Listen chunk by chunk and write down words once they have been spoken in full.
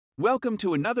Welcome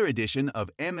to another edition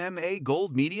of MMA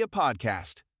Gold Media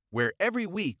Podcast, where every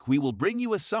week we will bring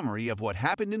you a summary of what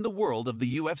happened in the world of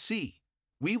the UFC.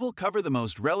 We will cover the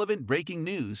most relevant breaking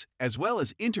news, as well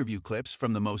as interview clips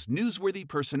from the most newsworthy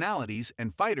personalities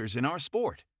and fighters in our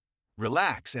sport.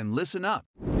 Relax and listen up.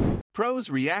 Pros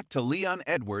react to Leon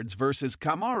Edwards versus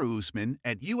Kamaru Usman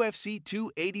at UFC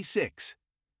 286.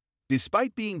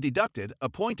 Despite being deducted a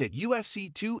point at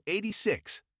UFC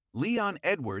 286, Leon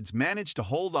Edwards managed to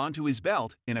hold on to his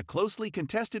belt in a closely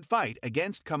contested fight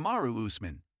against Kamaru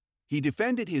Usman. He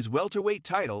defended his welterweight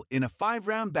title in a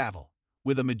 5-round battle,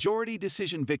 with a majority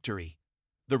decision victory.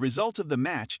 The result of the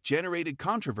match generated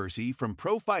controversy from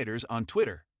pro fighters on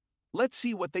Twitter. Let's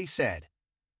see what they said.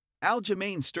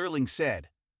 Aljamain Sterling said,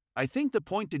 "I think the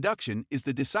point deduction is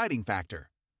the deciding factor.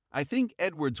 I think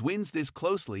Edwards wins this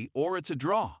closely or it's a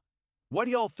draw. What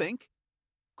y'all think?"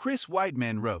 Chris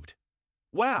Weidman wrote,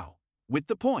 "Wow, with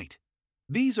the point.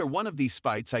 These are one of these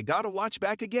fights I gotta watch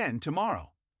back again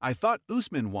tomorrow. I thought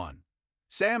Usman won."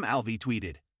 Sam Alvey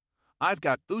tweeted, "I've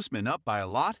got Usman up by a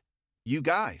lot. You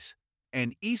guys."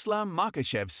 And Islam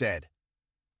Makhachev said,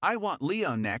 "I want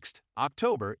Leon next,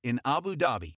 October in Abu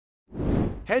Dhabi."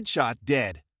 Headshot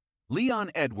dead.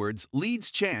 Leon Edwards leads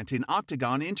chant in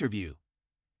Octagon interview.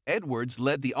 Edwards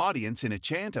led the audience in a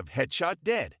chant of "Headshot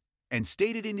dead," and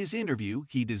stated in his interview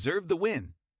he deserved the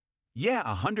win. "Yeah,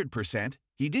 100%,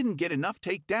 he didn't get enough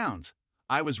takedowns.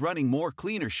 I was running more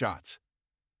cleaner shots."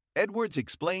 Edwards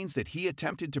explains that he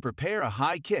attempted to prepare a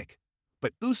high kick,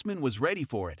 but Usman was ready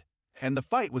for it, and the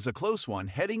fight was a close one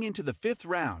heading into the 5th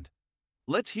round.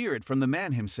 Let's hear it from the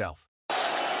man himself.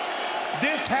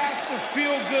 This has to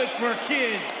feel good for a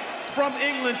kid from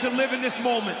England to live in this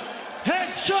moment.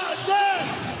 Headshot dead!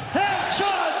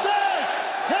 Headshot dead!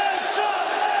 Headshot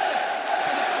dead!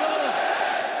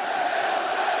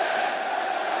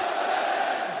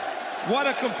 What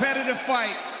a competitive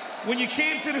fight. When you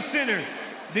came to the center,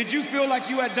 did you feel like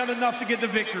you had done enough to get the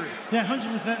victory? Yeah,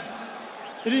 100%.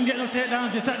 They didn't get no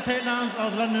takedowns. They took takedowns. I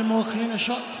was landing more cleaner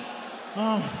shots.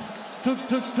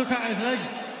 Took out his legs.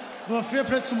 But fair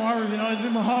play to Kamaru, you know, it's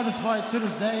been my hardest fight to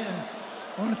this day. And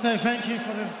I want to say thank you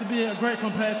to be a great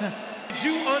competitor. Did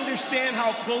you understand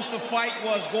how close the fight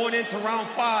was going into round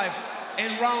 5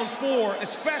 and round 4,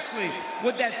 especially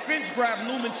with that fence grab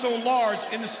looming so large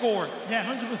in the scoring? Yeah,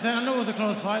 100%. I know it was a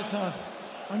close fight, so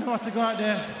I know I have to go out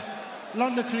there,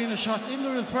 land the cleaner shots. Even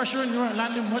though there was pressure and you weren't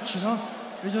landing much, you know,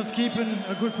 you're just keeping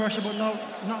a good pressure, but no,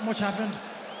 not much happened.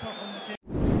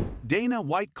 Dana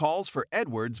White calls for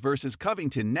Edwards versus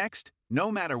Covington next, no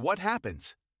matter what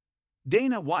happens.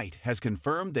 Dana White has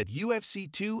confirmed that UFC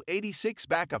 286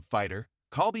 backup fighter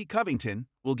Colby Covington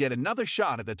will get another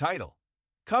shot at the title.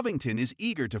 Covington is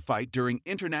eager to fight during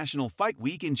International Fight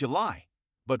Week in July,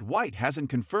 but White hasn't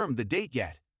confirmed the date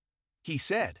yet. He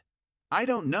said, "I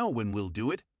don't know when we'll do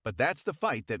it, but that's the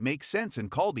fight that makes sense, and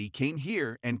Colby came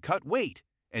here and cut weight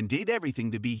and did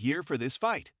everything to be here for this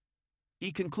fight."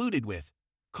 He concluded with,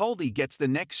 "Colby gets the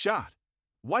next shot."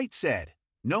 White said,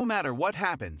 "No matter what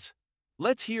happens."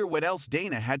 Let's hear what else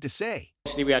Dana had to say.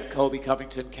 Obviously, we had Colby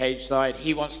Covington cage side.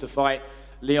 He wants to fight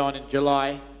Leon in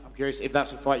July. I'm curious if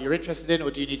that's a fight you're interested in,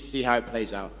 or do you need to see how it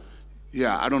plays out?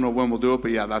 Yeah, I don't know when we'll do it, but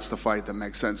yeah, that's the fight that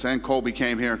makes sense. And Colby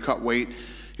came here and cut weight,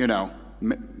 you know,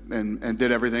 and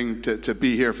did everything to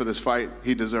be here for this fight.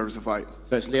 He deserves the fight.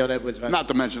 So it's Leon Edwards versus... Not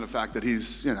to mention the fact that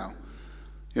he's, you know,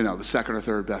 the 2nd or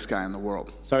 3rd best guy in the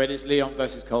world. So it is Leon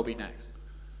versus Colby next?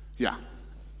 Yeah.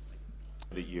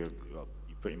 You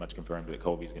pretty much confirmed that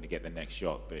Colby's going to get the next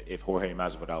shot, but if Jorge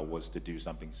Masvidal was to do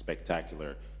something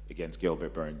spectacular against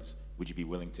Gilbert Burns, would you be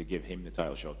willing to give him the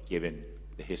title shot, given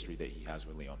the history that he has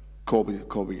with Leon?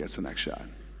 Colby gets the next shot,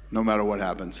 no matter what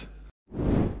happens.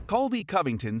 Colby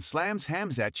Covington slams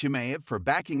Khamzat Chimaev for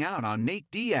backing out on Nate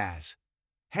Diaz.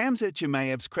 Khamzat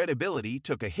Chimaev's credibility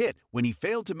took a hit when he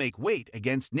failed to make weight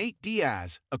against Nate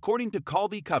Diaz, according to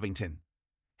Colby Covington.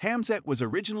 Khamzat was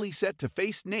originally set to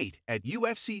face Nate at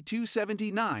UFC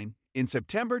 279 in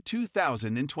September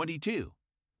 2022,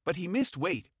 but he missed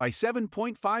weight by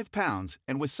 7.5 pounds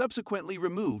and was subsequently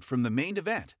removed from the main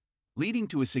event, leading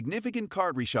to a significant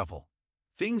card reshuffle.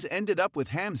 Things ended up with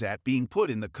Khamzat being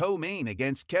put in the co-main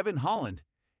against Kevin Holland,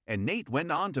 and Nate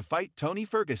went on to fight Tony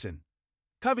Ferguson.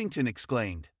 Covington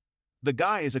exclaimed, "The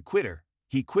guy is a quitter.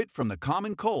 He quit from the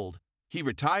common cold. He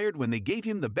retired when they gave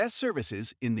him the best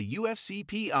services in the UFC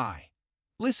PI."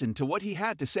 Listen to what he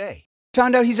had to say.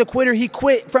 Found out he's a quitter. He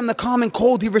quit from the common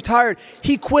cold. He retired.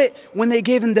 He quit when they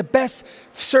gave him the best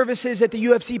services at the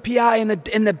UFC PI and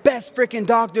the best freaking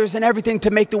doctors and everything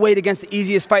to make the weight against the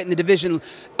easiest fight in the division,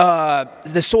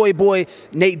 the soy boy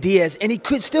Nate Diaz, and he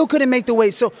still couldn't make the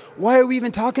weight. So why are we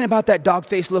even talking about that dog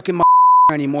face looking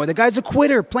anymore? The guy's a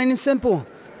quitter, plain and simple.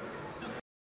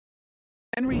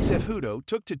 Henry Cejudo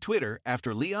took to Twitter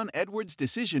after Leon Edwards'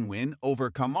 decision win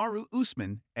over Kamaru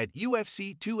Usman at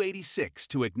UFC 286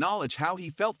 to acknowledge how he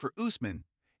felt for Usman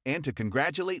and to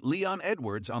congratulate Leon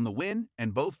Edwards on the win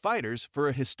and both fighters for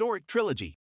a historic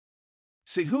trilogy.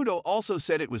 Cejudo also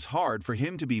said it was hard for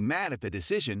him to be mad at the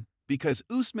decision because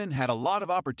Usman had a lot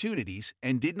of opportunities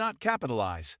and did not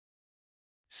capitalize.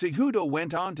 Cejudo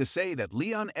went on to say that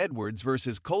Leon Edwards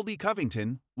versus Colby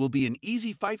Covington will be an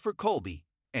easy fight for Colby,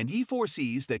 and he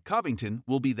foresees that Covington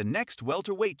will be the next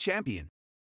welterweight champion.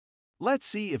 Let's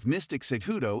see if Mystic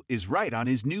Cejudo is right on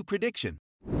his new prediction.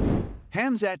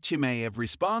 Khamzat Chimaev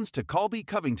responds to Colby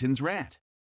Covington's rant.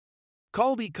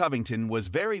 Colby Covington was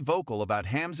very vocal about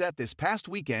Khamzat this past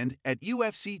weekend at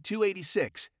UFC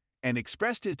 286 and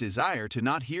expressed his desire to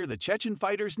not hear the Chechen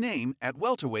fighter's name at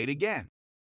welterweight again.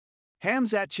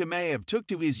 Khamzat Chimaev took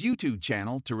to his YouTube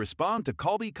channel to respond to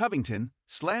Colby Covington,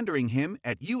 slandering him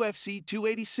at UFC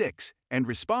 286, and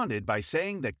responded by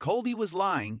saying that Colby was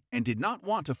lying and did not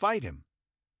want to fight him.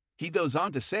 He goes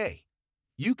on to say,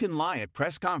 "You can lie at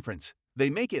press conference, they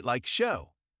make it like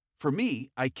show. For me,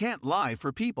 I can't lie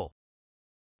for people."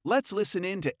 Let's listen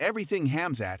in to everything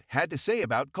Khamzat had to say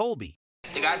about Colby.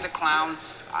 The guy's a clown.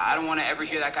 I don't want to ever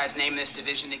hear that guy's name in this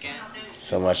division again.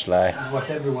 So much lie. This is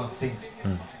what everyone thinks.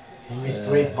 He missed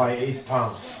weight by 8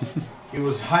 pounds. He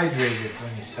was hydrated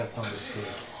when he stepped on the scale.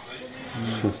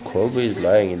 Colby is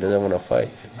lying. He doesn't want to fight.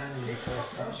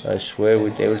 I swear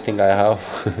with everything I have.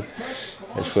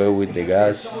 I swear with the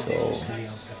God. So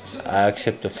I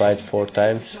accept to fight 4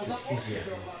 times.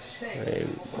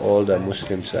 All the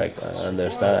Muslims I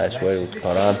understand. I swear with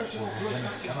Quran.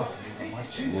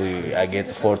 I get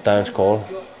 4 times call.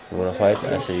 You want to fight?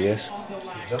 I say yes.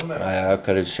 I have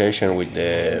accreditation with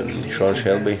Sean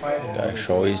Shelby. I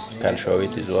can show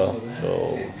it as well.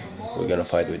 So we're gonna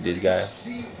fight with this guy,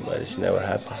 but it's never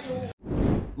happened.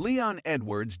 Leon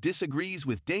Edwards disagrees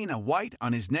with Dana White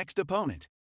on his next opponent.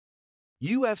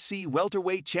 UFC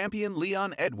welterweight champion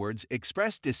Leon Edwards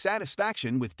expressed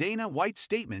dissatisfaction with Dana White's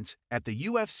statements at the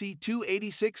UFC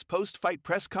 286 post-fight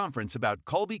press conference about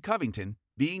Colby Covington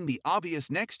being the obvious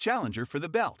next challenger for the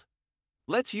belt.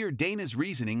 Let's hear Dana's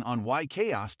reasoning on why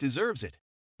Chaos deserves it.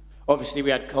 Obviously, we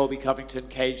had Colby Covington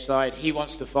cage side. He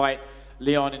wants to fight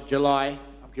Leon in July.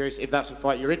 I'm curious if that's a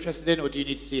fight you're interested in, or do you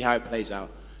need to see how it plays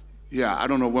out? Yeah, I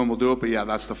don't know when we'll do it, but yeah,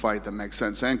 that's the fight that makes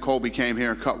sense. And Colby came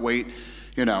here, cut weight,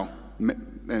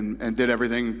 and did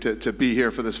everything to be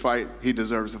here for this fight. He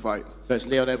deserves the fight. So it's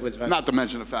Leon Edwards. Not to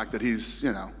mention the fact that he's,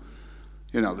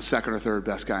 the second or third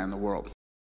best guy in the world.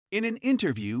 In an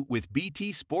interview with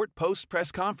BT Sport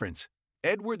post-press conference,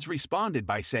 Edwards responded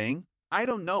by saying, "I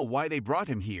don't know why they brought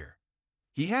him here.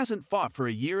 He hasn't fought for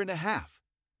a year and a half.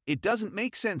 It doesn't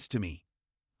make sense to me.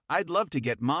 I'd love to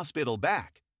get Masvidal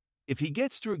back. If he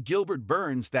gets through Gilbert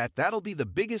Burns, that'll be the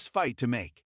biggest fight to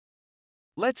make."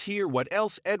 Let's hear what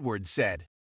else Edwards said.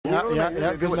 They want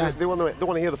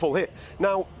to hear the full hit.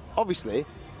 Now, obviously,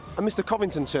 Mr.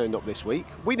 Covington turned up this week.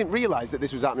 We didn't realise that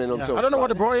this was happening until... I don't know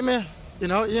what they brought him here. He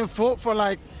ain't fought for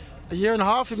like a year and a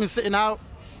half. He's been sitting out,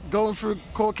 going through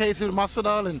court cases with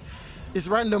Masvidal, and it's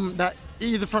random that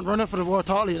he's the front runner for the world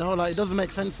title. It doesn't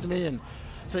make sense to me. And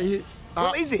so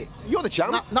well, is it? You're the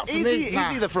champ. Not for me. Is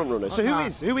he the front runner? So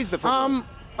who is the front runner?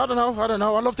 I don't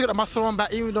know. I'd love to get the Masvidal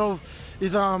back, even though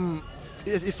he's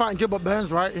fighting Gilbert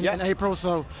Burns in April.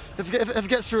 So if it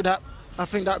gets through that, I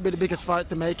think that would be the biggest fight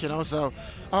to make. So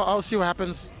I'll see what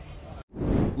happens.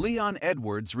 Leon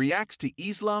Edwards reacts to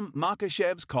Islam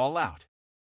Makhachev's call-out.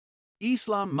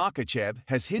 Islam Makhachev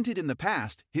has hinted in the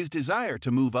past his desire to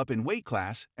move up in weight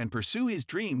class and pursue his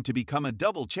dream to become a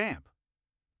double champ.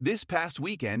 This past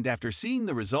weekend, after seeing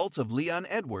the results of Leon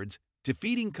Edwards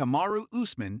defeating Kamaru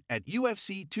Usman at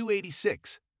UFC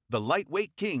 286, the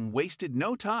lightweight king wasted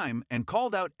no time and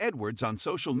called out Edwards on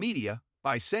social media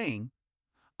by saying,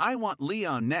 "I want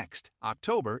Leon next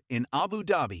October in Abu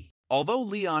Dhabi." Although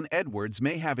Leon Edwards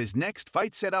may have his next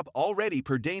fight set up already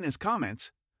per Dana's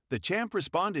comments, the champ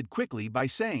responded quickly by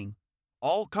saying,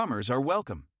 "All comers are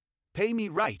welcome. Pay me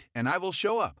right and I will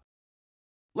show up."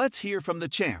 Let's hear from the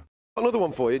champ. Another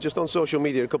one for you, just on social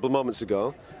media a couple of moments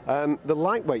ago. The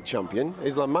lightweight champion,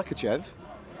 Islam Makhachev,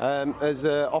 has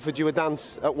offered you a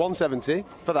dance at 170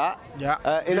 for that.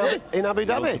 Yeah. In Abu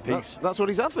Dhabi. That's what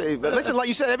he's offered. But listen, like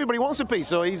you said, everybody wants a piece,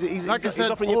 so he's like he's I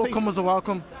said, offering you a all piece. comers are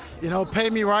welcome. You know, pay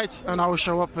me right and I will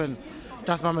show up, and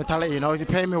that's my mentality. You know, if you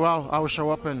pay me well, I will show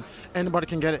up and anybody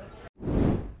can get it.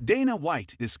 Dana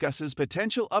White discusses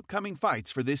potential upcoming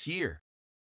fights for this year.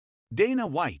 Dana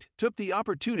White took the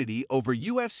opportunity over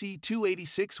UFC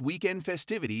 286 weekend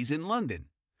festivities in London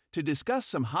to discuss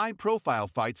some high-profile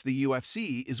fights the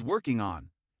UFC is working on,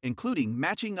 including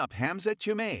matching up Khamzat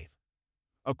Chimaev.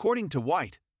 According to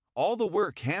White, all the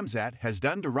work Khamzat has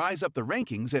done to rise up the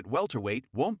rankings at welterweight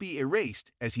won't be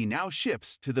erased as he now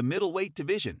shifts to the middleweight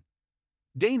division.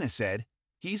 Dana said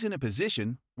he's in a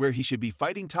position where he should be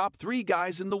fighting top 3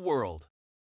 guys in the world.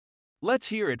 Let's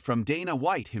hear it from Dana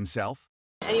White himself.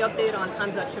 Any update on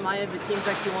Khamzat Chimaev? It seems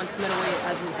like he wants middleweight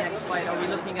as his next fight. Are we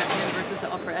looking at him versus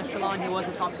the upper echelon? He was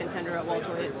a top contender at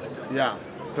welterweight. Yeah,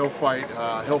 he'll fight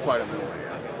at middleweight.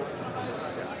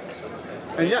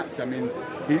 And yes, I mean,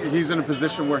 he's in a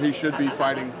position where he should be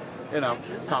fighting,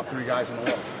 top 3 guys in the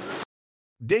world.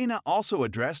 Dana also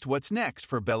addressed what's next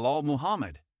for Belal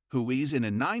Muhammad, who is in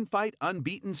a 9-fight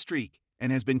unbeaten streak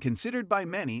and has been considered by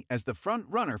many as the front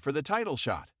runner for the title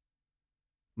shot.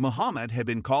 Muhammad had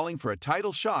been calling for a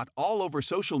title shot all over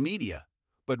social media,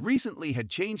 but recently had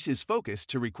changed his focus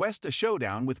to request a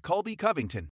showdown with Colby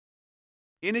Covington.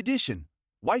 In addition,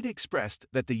 White expressed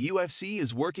that the UFC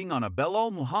is working on a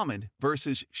Belal Muhammad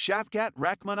versus Shavkat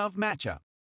Rakhmonov matchup.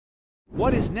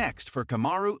 What is next for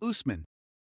Kamaru Usman?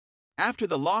 After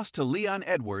the loss to Leon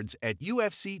Edwards at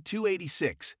UFC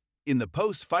 286, in the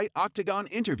post-fight Octagon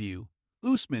interview,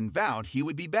 Usman vowed he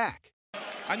would be back.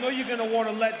 I know you're going to want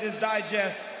to let this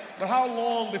digest, but how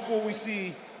long before we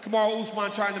see Kamaru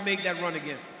Usman trying to make that run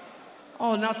again?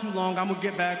 Oh, not too long. I'm going to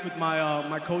get back with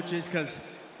my coaches because,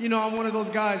 I'm one of those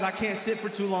guys. I can't sit for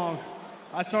too long.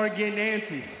 I started getting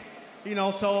antsy,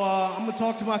 so I'm going to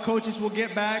talk to my coaches. We'll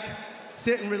get back,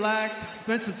 sit and relax,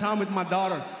 spend some time with my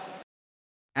daughter.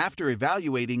 After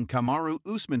evaluating Kamaru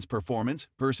Usman's performance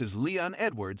versus Leon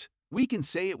Edwards, we can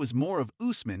say it was more of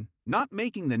Usman not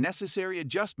making the necessary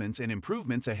adjustments and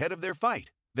improvements ahead of their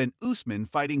fight than Usman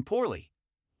fighting poorly.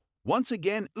 Once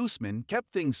again, Usman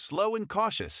kept things slow and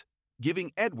cautious,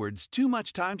 giving Edwards too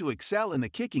much time to excel in the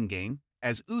kicking game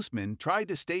as Usman tried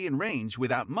to stay in range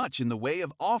without much in the way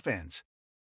of offense.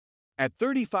 At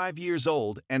 35 years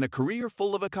old and a career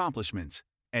full of accomplishments,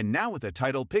 and now with a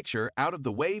title picture out of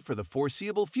the way for the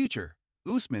foreseeable future,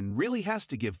 Usman really has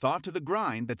to give thought to the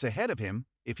grind that's ahead of him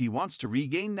if he wants to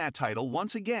regain that title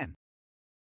once again.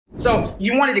 So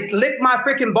you wanted to lick my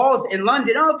freaking balls in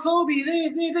London. Oh, Kobe,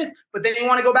 this. But then you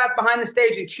want to go back behind the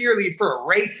stage and cheerlead for a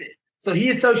racist. So he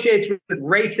associates with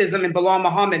racism and Belal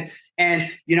Muhammad.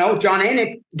 And, John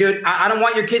Anik, dude, I don't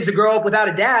want your kids to grow up without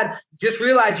a dad. Just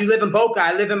realize you live in Boca.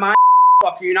 I live in my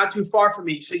fucker. You're not too far from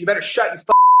me. So you better shut your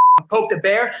poke the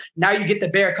bear. Now you get the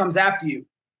bear comes after you.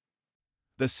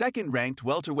 The second-ranked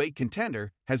welterweight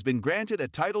contender has been granted a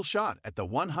title shot at the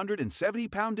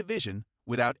 170-pound division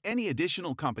without any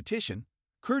additional competition,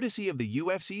 courtesy of the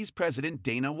UFC's president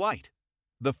Dana White.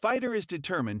 The fighter is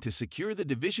determined to secure the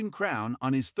division crown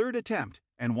on his 3rd attempt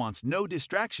and wants no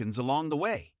distractions along the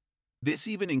way. This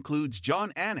even includes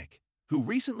John Anik, who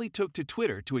recently took to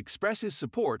Twitter to express his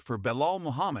support for Belal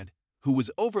Muhammad, who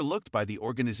was overlooked by the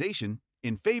organization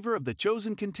in favor of the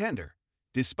chosen contender,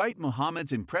 despite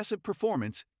Muhammad's impressive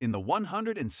performance in the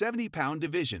 170-pound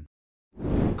division.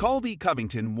 Colby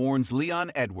Covington warns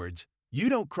Leon Edwards, "You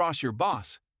don't cross your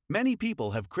boss." Many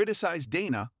people have criticized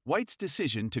Dana White's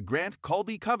decision to grant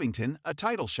Colby Covington a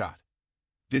title shot.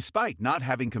 Despite not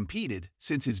having competed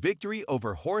since his victory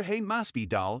over Jorge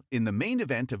Masvidal in the main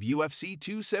event of UFC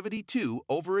 272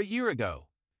 over a year ago.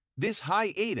 This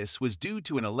hiatus was due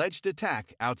to an alleged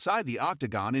attack outside the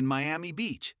Octagon in Miami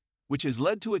Beach, which has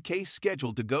led to a case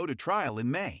scheduled to go to trial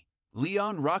in May.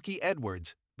 Leon "Rocky"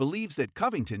 Edwards believes that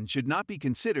Covington should not be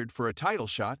considered for a title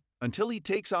shot until he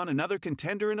takes on another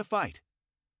contender in a fight.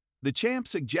 The champ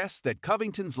suggests that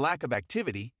Covington's lack of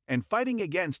activity and fighting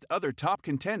against other top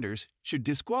contenders should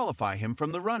disqualify him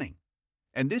from the running.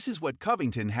 And this is what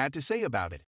Covington had to say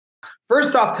about it.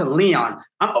 First off, to Leon,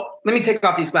 let me take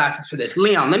off these glasses for this.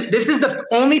 Leon, this is the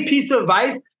only piece of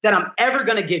advice that I'm ever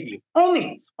going to give you.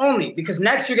 Only, because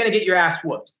next you're going to get your ass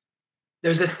whooped.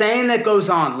 There's a saying that goes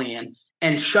on, Leon,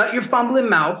 and shut your fumbling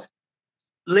mouth,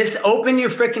 open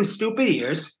your freaking stupid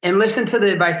ears, and listen to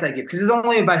the advice I give, because it's the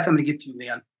only advice I'm going to give to you,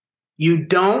 Leon. You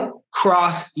don't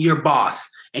cross your boss,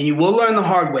 and you will learn the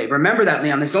hard way. Remember that,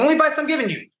 Leon. That's the only advice I'm giving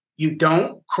you. You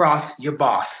don't cross your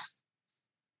boss.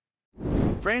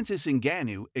 Francis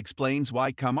Ngannou explains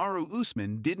why Kamaru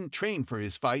Usman didn't train for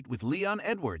his fight with Leon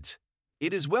Edwards.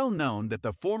 It is well known that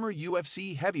the former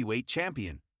UFC heavyweight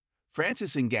champion,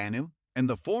 Francis Ngannou, and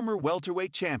the former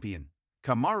welterweight champion,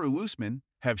 Kamaru Usman,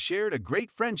 have shared a great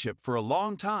friendship for a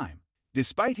long time.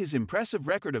 Despite his impressive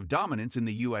record of dominance in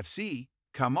the UFC,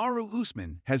 Kamaru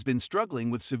Usman has been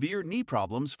struggling with severe knee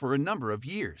problems for a number of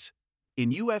years. In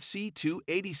UFC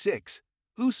 286,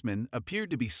 Usman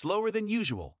appeared to be slower than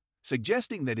usual,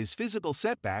 suggesting that his physical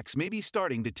setbacks may be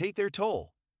starting to take their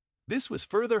toll. This was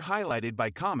further highlighted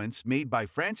by comments made by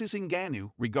Francis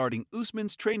Ngannou regarding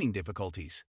Usman's training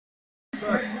difficulties.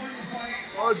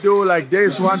 Although,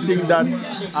 there's one thing that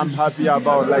I'm happy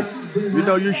about.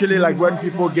 Usually, when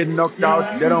people get knocked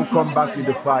out, they don't come back in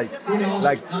the fight.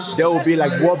 They will be,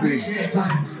 wobbling.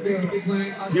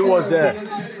 He was there.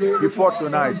 He fought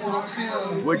tonight,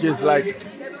 which is,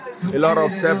 a lot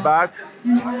of step back.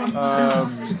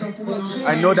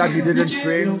 I know that he didn't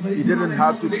train. He didn't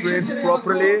have to train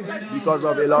properly because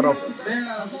of a lot of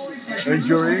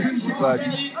injury, but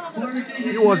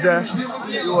he was there.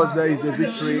 He was there. It's a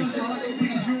victory.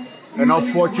 An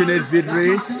unfortunate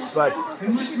victory, but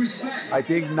I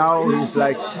think now he's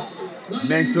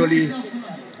mentally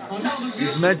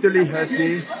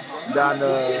healthy than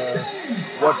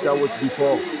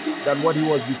what he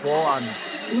was before, and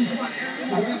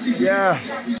yeah.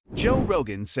 Joe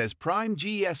Rogan says Prime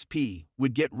GSP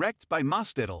would get wrecked by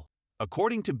Masvidal.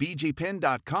 According to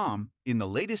BJPen.com, in the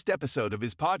latest episode of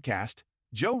his podcast,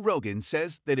 Joe Rogan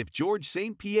says that if George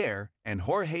St. Pierre and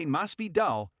Jorge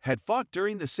Masvidal had fought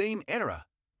during the same era,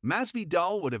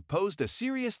 Masvidal would have posed a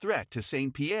serious threat to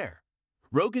St. Pierre.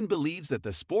 Rogan believes that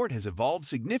the sport has evolved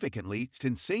significantly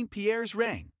since St. Pierre's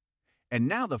reign, and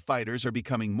now the fighters are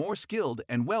becoming more skilled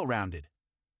and well-rounded.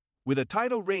 With a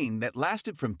title reign that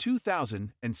lasted from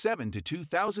 2007 to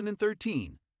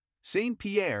 2013, St.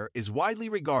 Pierre is widely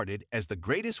regarded as the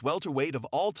greatest welterweight of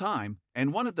all time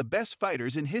and one of the best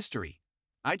fighters in history.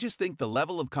 I just think the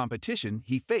level of competition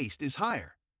he faced is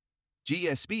higher.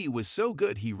 GSP was so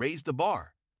good he raised the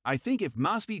bar. I think if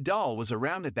Masvidal was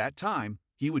around at that time,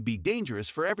 he would be dangerous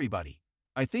for everybody.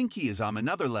 I think he is on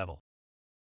another level.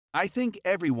 I think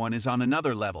everyone is on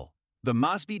another level. The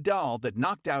Masvidal that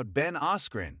knocked out Ben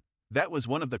Askren, that was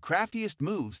one of the craftiest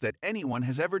moves that anyone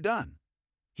has ever done.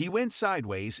 He went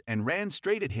sideways and ran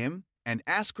straight at him, and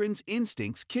Askren's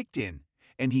instincts kicked in,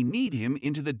 and he kneed him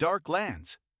into the dark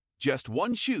lands. Just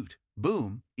one shoot,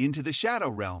 boom, into the shadow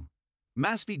realm.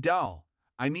 Masvidal,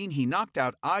 he knocked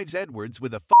out Yves Edwards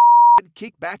with a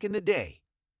kick back in the day.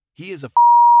 He is a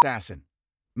assassin.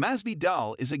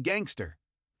 Masvidal is a gangster.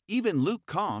 Even Luke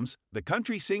Combs, the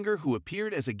country singer who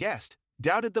appeared as a guest,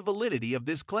 doubted the validity of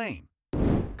this claim.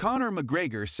 Conor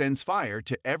McGregor sends fire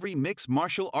to every mixed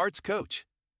martial arts coach.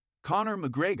 Conor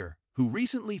McGregor, who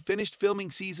recently finished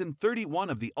filming season 31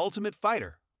 of The Ultimate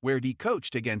Fighter, where he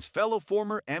coached against fellow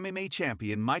former MMA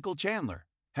champion Michael Chandler,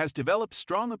 has developed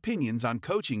strong opinions on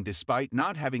coaching despite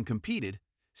not having competed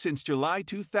since July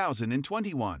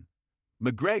 2021.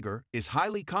 McGregor is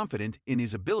highly confident in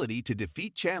his ability to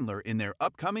defeat Chandler in their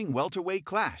upcoming welterweight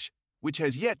clash, which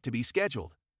has yet to be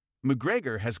scheduled.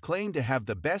 McGregor has claimed to have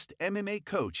the best MMA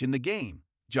coach in the game,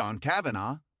 John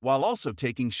Kavanagh, while also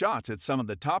taking shots at some of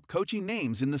the top coaching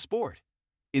names in the sport.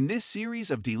 In this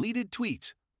series of deleted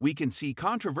tweets, we can see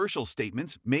controversial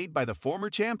statements made by the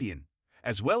former champion,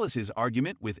 as well as his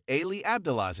argument with Ali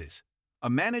Abdelaziz, a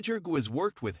manager who has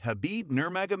worked with Khabib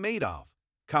Nurmagomedov,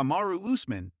 Kamaru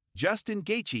Usman, Justin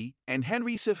Gaethje, and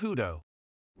Henry Cejudo.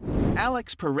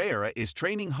 Alex Pereira is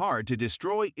training hard to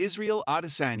destroy Israel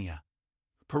Adesanya.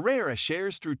 Pereira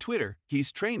shares through Twitter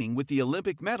he's training with the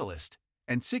Olympic medalist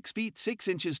and 6 feet 6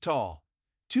 inches tall,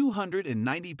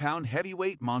 290-pound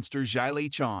heavyweight monster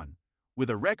Zhilei Chan, with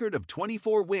a record of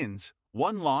 24 wins,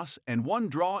 1 loss, and 1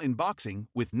 draw in boxing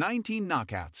with 19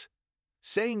 knockouts,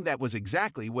 saying that was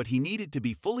exactly what he needed to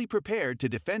be fully prepared to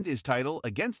defend his title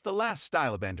against the last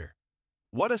stylebender.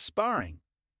 What a sparring!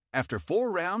 After 4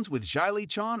 rounds with Zhilei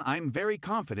Chan, I'm very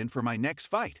confident for my next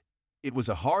fight. It was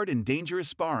a hard and dangerous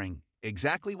sparring,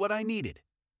 exactly what I needed.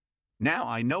 Now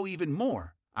I know even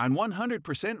more. I'm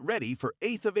 100% ready for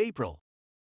 8th of April.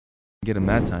 Get him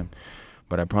that time,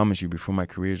 but I promise you, before my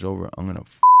career's over, I'm gonna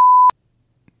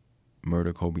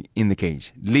murder Kobe in the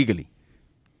cage, legally.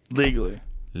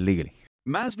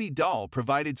 Masvidal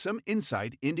provided some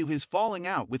insight into his falling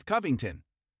out with Covington,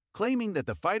 claiming that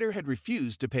the fighter had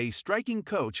refused to pay striking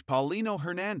coach Paulino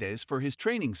Hernandez for his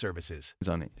training services.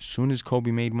 As soon as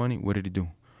Kobe made money, what did he do?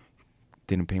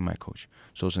 Didn't pay my coach.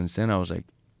 So since then, I was like,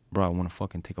 bro, I want to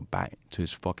fucking take a bat to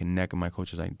his fucking neck. And my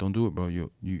coach is like, don't do it, bro.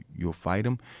 You'll fight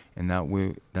him, and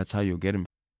that's how you'll get him.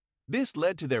 This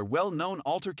led to their well-known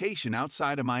altercation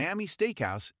outside a Miami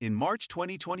steakhouse in March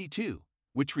 2022,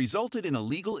 which resulted in a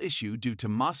legal issue due to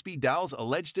Masvidal's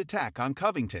alleged attack on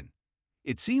Covington.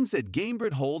 It seems that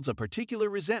Gamebred holds a particular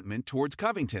resentment towards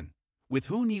Covington, with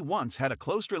whom he once had a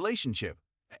close relationship,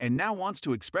 and now wants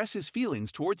to express his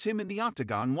feelings towards him in the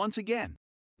octagon once again.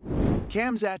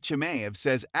 Khamzat Chimaev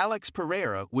says Alex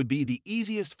Pereira would be the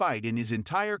easiest fight in his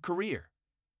entire career.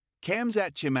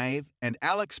 Khamzat Chimaev and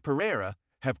Alex Pereira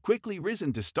have quickly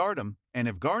risen to stardom and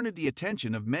have garnered the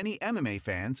attention of many MMA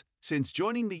fans since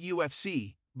joining the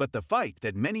UFC, but the fight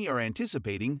that many are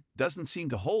anticipating doesn't seem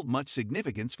to hold much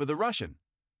significance for the Russian.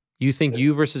 You think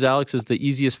you versus Alex is the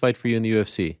easiest fight for you in the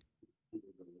UFC?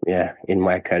 Yeah, in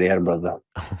my career, brother.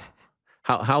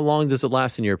 How long does it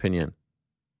last, in your opinion?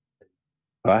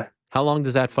 What? How long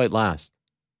does that fight last?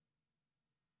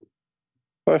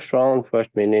 First round,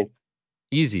 first minute.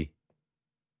 Easy.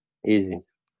 Easy.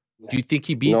 Do you think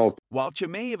he beats? No. While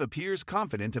Chimaev appears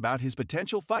confident about his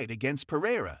potential fight against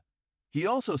Pereira, he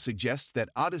also suggests that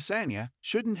Adesanya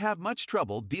shouldn't have much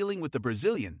trouble dealing with the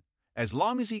Brazilian, as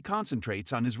long as he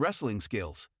concentrates on his wrestling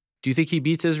skills. Do you think he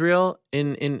beats Israel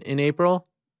in April?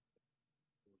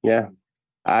 Yeah,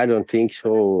 I don't think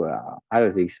so. I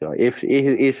don't think so. If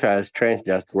Israel trains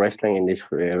just wrestling in this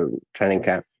training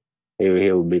camp, he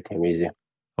will beat him easy.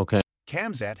 Okay.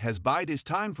 Khamzat has bided his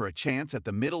time for a chance at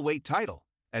the middleweight title,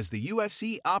 as the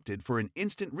UFC opted for an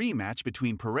instant rematch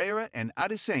between Pereira and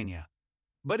Adesanya.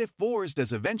 But if Boers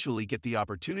does eventually get the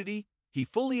opportunity, he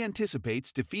fully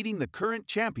anticipates defeating the current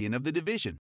champion of the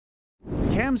division.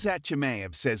 Khamzat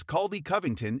Chimaev says Colby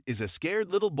Covington is a scared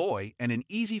little boy and an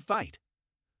easy fight.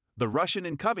 The Russian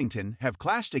and Covington have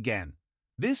clashed again,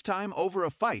 this time over a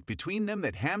fight between them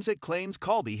that Khamzat claims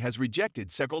Colby has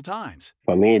rejected several times.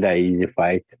 For me, the easy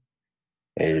fight.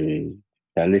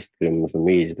 At least for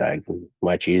me, is like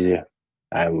much easier.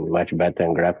 I'm much better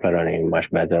in grappler and I'm much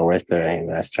better in wrestler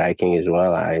and striking as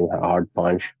well. I'm a hard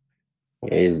punch.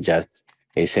 He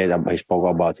spoke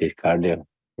about his cardio.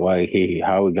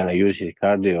 How we gonna use his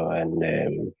cardio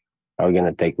and how we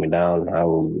gonna take me down?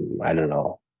 I don't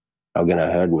know. How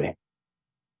gonna hurt me?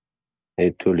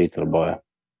 He's too little boy,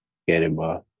 scary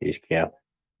boy. He's scared.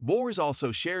 Boers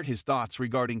also shared his thoughts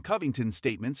regarding Covington's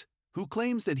statements, who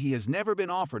claims that he has never been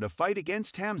offered a fight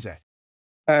against Khamzat.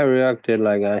 I reacted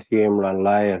like I see him a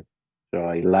liar,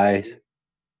 so he lies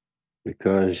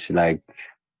because they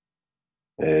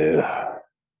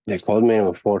called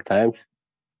me 4 times,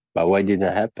 but why didn't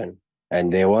it happen?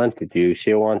 And they wanted,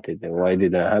 UFC wanted, and why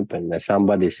didn't it happen? And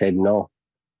somebody said no.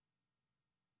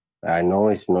 I know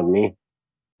it's not me.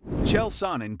 Chael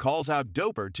Sonnen calls out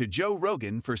Doper to Joe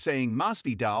Rogan for saying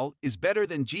Masvidal is better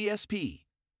than GSP.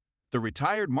 The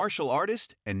retired martial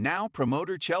artist and now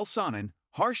promoter Chael Sonnen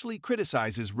harshly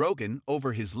criticizes Rogan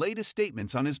over his latest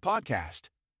statements on his podcast.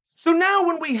 So now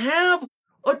when we have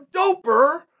a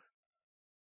doper,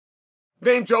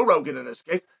 named Joe Rogan in this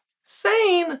case,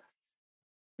 saying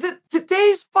that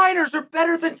today's fighters are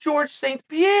better than George St.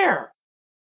 Pierre,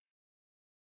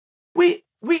 we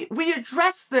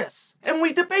address this and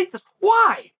we debate this.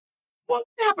 Why? What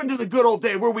happened to the good old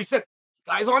day where we said,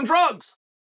 guy's on drugs?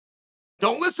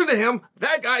 Don't listen to him.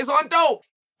 That guy's on dope.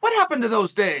 What happened to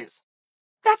those days?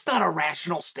 That's not a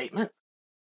rational statement.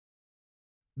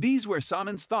 These were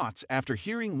Sonnen's thoughts after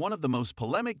hearing one of the most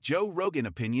polemic Joe Rogan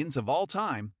opinions of all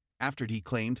time, after he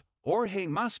claimed Jorge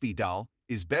Masvidal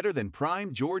is better than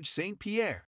prime George St.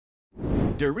 Pierre.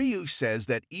 Dariush says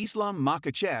that Islam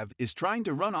Makhachev is trying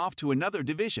to run off to another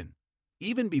division,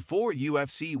 even before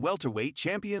UFC welterweight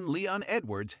champion Leon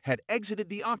Edwards had exited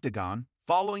the octagon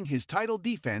following his title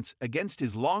defense against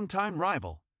his longtime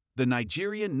rival, the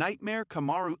Nigerian Nightmare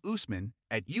Kamaru Usman,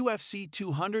 at UFC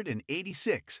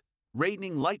 286,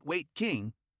 reigning lightweight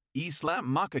king. Islam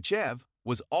Makhachev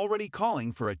was already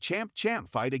calling for a champ-champ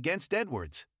fight against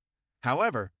Edwards.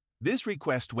 However, this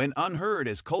request went unheard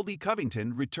as Colby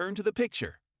Covington returned to the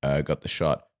picture. Got the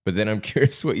shot. But then I'm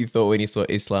curious what you thought when you saw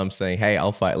Islam saying, hey,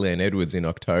 I'll fight Leon Edwards in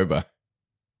October.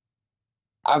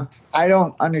 I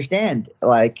don't understand.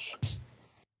 Like,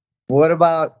 what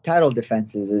about title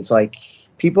defenses? It's like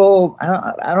people,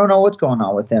 I don't know what's going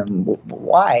on with him.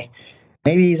 Why?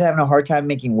 Maybe he's having a hard time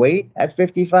making weight at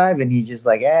 55 and he's just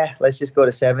like, let's just go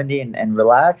to 70 and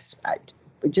relax.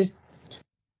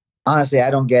 Honestly, I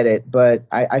don't get it, but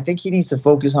I think he needs to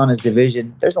focus on his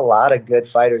division. There's a lot of good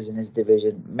fighters in his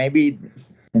division. Maybe,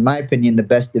 in my opinion, the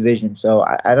best division. So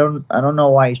I don't know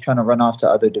why he's trying to run off to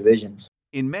other divisions.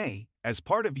 In May, as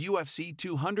part of UFC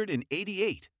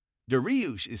 288,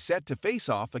 Dariush is set to face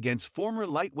off against former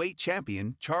lightweight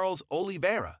champion Charles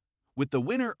Oliveira, with the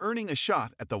winner earning a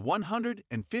shot at the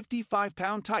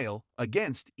 155-pound title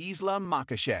against Islam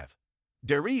Makhachev.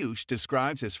 Dariush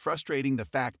describes as frustrating the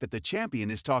fact that the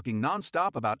champion is talking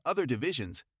nonstop about other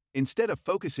divisions instead of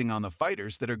focusing on the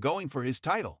fighters that are going for his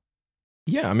title.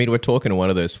 Yeah, I mean, we're talking to one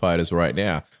of those fighters right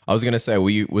now. I was going to say,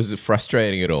 was it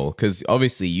frustrating at all? Because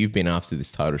obviously you've been after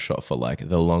this title shot for like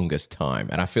the longest time.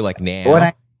 And I feel like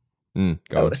now...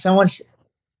 go on.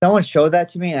 Someone showed that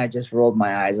to me and I just rolled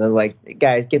my eyes. I was like,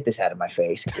 guys, get this out of my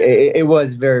face. It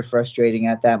was very frustrating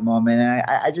at that moment. And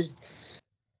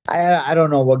I don't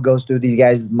know what goes through these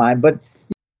guys' mind, but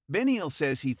Beniel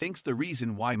says he thinks the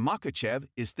reason why Makhachev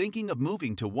is thinking of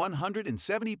moving to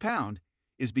 170-pound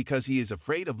is because he is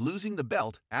afraid of losing the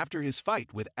belt after his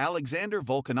fight with Alexander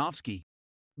Volkanovski.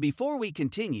 Before we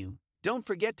continue, don't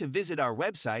forget to visit our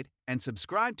website and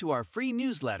subscribe to our free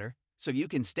newsletter so you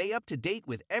can stay up to date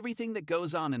with everything that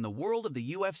goes on in the world of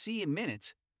the UFC in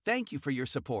minutes. Thank you for your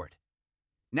support.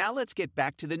 Now let's get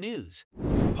back to the news.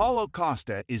 Paulo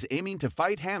Costa is aiming to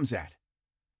fight Khamzat.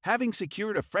 Having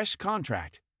secured a fresh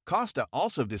contract, Costa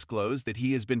also disclosed that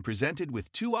he has been presented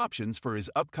with two options for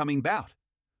his upcoming bout.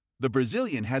 The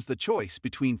Brazilian has the choice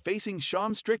between facing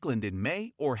Sean Strickland in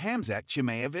May or Khamzat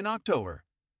Chimaev in October.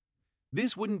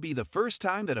 This wouldn't be the first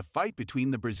time that a fight between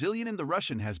the Brazilian and the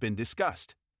Russian has been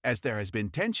discussed, as there has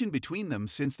been tension between them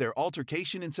since their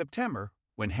altercation in September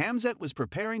when Khamzat was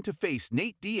preparing to face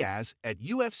Nate Diaz at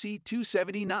UFC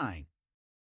 279.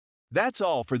 That's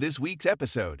all for this week's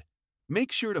episode.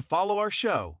 Make sure to follow our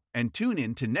show and tune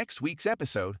in to next week's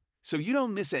episode so you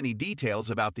don't miss any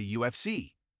details about the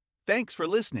UFC. Thanks for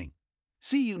listening.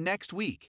 See you next week.